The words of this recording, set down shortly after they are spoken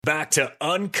Back to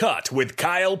Uncut with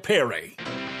Kyle Perry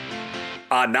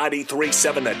on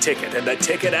 93.7 The Ticket and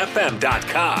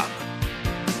theticketfm.com.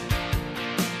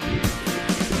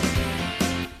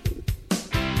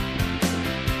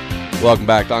 Welcome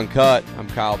back to Uncut. I'm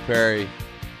Kyle Perry.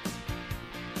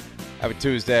 Happy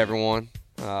Tuesday, everyone.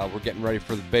 We're getting ready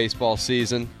for the baseball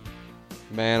season.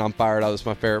 Man, I'm fired up. It's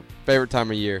my favorite time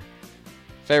of year.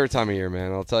 Favorite time of year,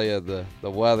 man. I'll tell you, the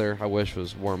weather, I wish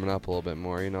was warming up a little bit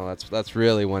more. You know, that's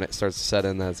really when it starts to set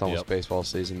in that it's almost baseball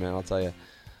season, man. I'll tell you.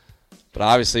 But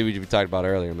obviously, we talked about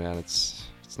earlier, man. It's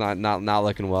not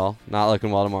looking well. Not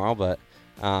looking well tomorrow, but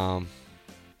no,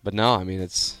 I mean,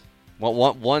 it's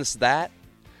once that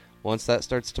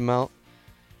starts to melt,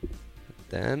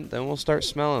 then we'll start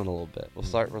smelling a little bit. We'll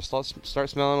start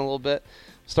smelling a little bit.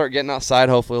 Start getting outside,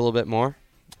 hopefully a little bit more.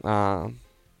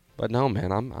 But no,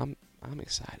 man, I'm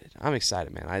excited. I'm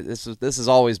excited, man. This has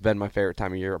always been my favorite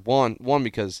time of year. One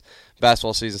because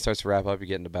basketball season starts to wrap up. You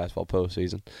get into basketball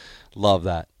postseason. Love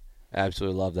that.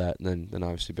 Absolutely love that. And then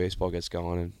obviously baseball gets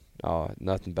going, and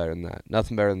nothing better than that.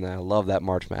 Nothing better than that. I love that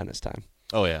March Madness time.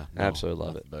 Oh yeah, absolutely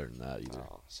love it. Better than that either.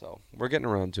 So we're getting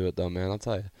around to it though, man. I'll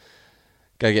tell you.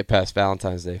 Gotta get past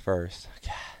Valentine's Day first.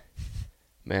 God.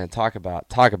 Man, talk about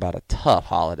a tough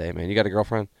holiday, man. You got a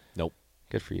girlfriend? Nope.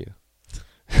 Good for you.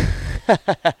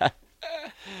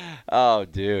 Oh,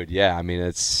 dude, yeah. I mean,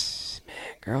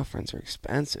 girlfriends are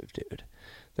expensive, dude.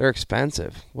 They're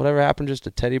expensive. Whatever happened just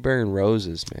to teddy bear and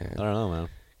roses, man? I don't know, man.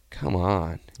 Come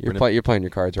on, you're playing your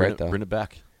cards right though. Bring it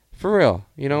back. For real.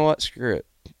 You know what? Screw it.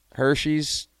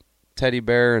 Hershey's, teddy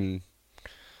bear, and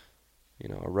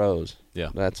a rose. Yeah,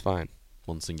 that's fine.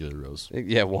 One singular rose.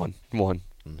 Yeah, one.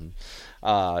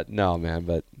 Mm-hmm. No, man.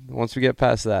 But once we get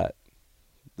past that,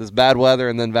 this bad weather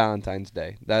and then Valentine's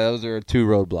Day. Those are two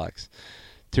roadblocks.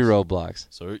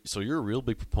 So you're a real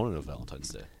big proponent of Valentine's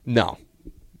Day. No,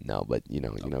 but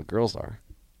girls are.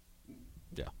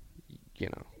 Yeah.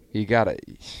 You gotta.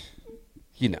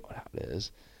 You know how it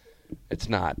is. It's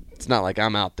not like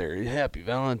I'm out there, happy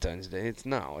Valentine's Day. It's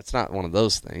not one of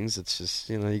those things. It's just,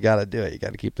 you got to do it. You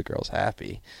got to keep the girls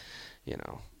happy,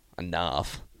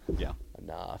 enough. Yeah.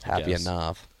 Enough. Happy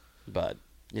enough. But,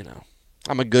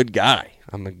 I'm a good guy.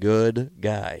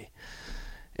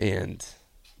 And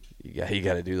you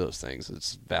got to do those things.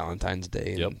 It's Valentine's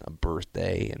Day and a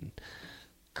birthday and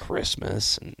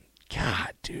Christmas. And,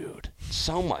 God, dude,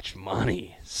 so much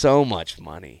money.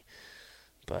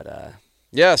 But,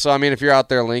 yeah, so, I mean, if you're out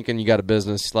there, Lincoln, you got a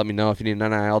business, let me know. If you need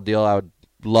an NIL deal, I would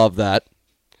love that.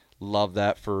 Love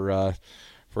that for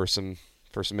some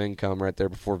income right there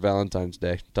before Valentine's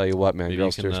Day. Tell you what, man, maybe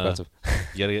girls too expensive.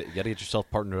 You gotta get yourself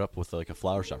partnered up with like a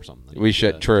flower shop or something. We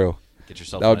should, true. Get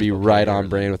yourself that would be right on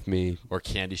brand with me. Or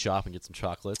candy shop and get some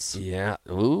chocolates. Yeah.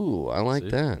 Ooh, I like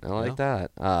that. I like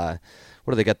that. What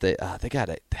do they got? They got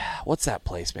it. What's that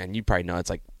place, man? You probably know. It's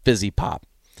like Fizzy Pop.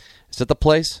 Is it the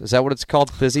place? Is that what it's called?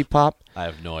 Fizzy Pop? I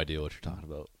have no idea what you're talking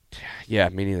about. Yeah,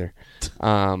 me neither.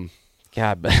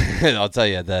 God, but I'll tell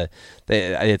you,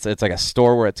 it's like a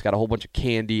store where it's got a whole bunch of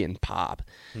candy and pop.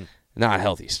 Not a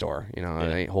healthy store, It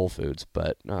ain't Whole Foods,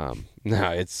 but no,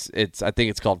 it's. I think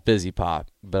it's called Fizzy Pop.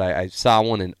 But I saw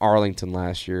one in Arlington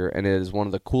last year, and it is one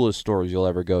of the coolest stores you'll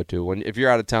ever go to. If you're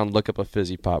out of town, look up a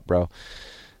Fizzy Pop, bro.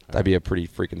 That'd be a pretty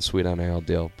freaking sweet NIL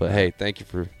deal. But hey, thank you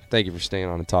for staying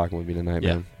on and talking with me tonight,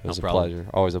 man. It was a pleasure.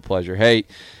 Always a pleasure. Hey,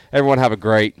 everyone, have a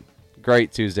great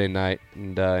Tuesday night,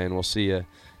 and we'll see you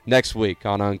next week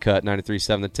on Uncut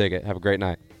 93.7 The Ticket. Have a great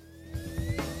night.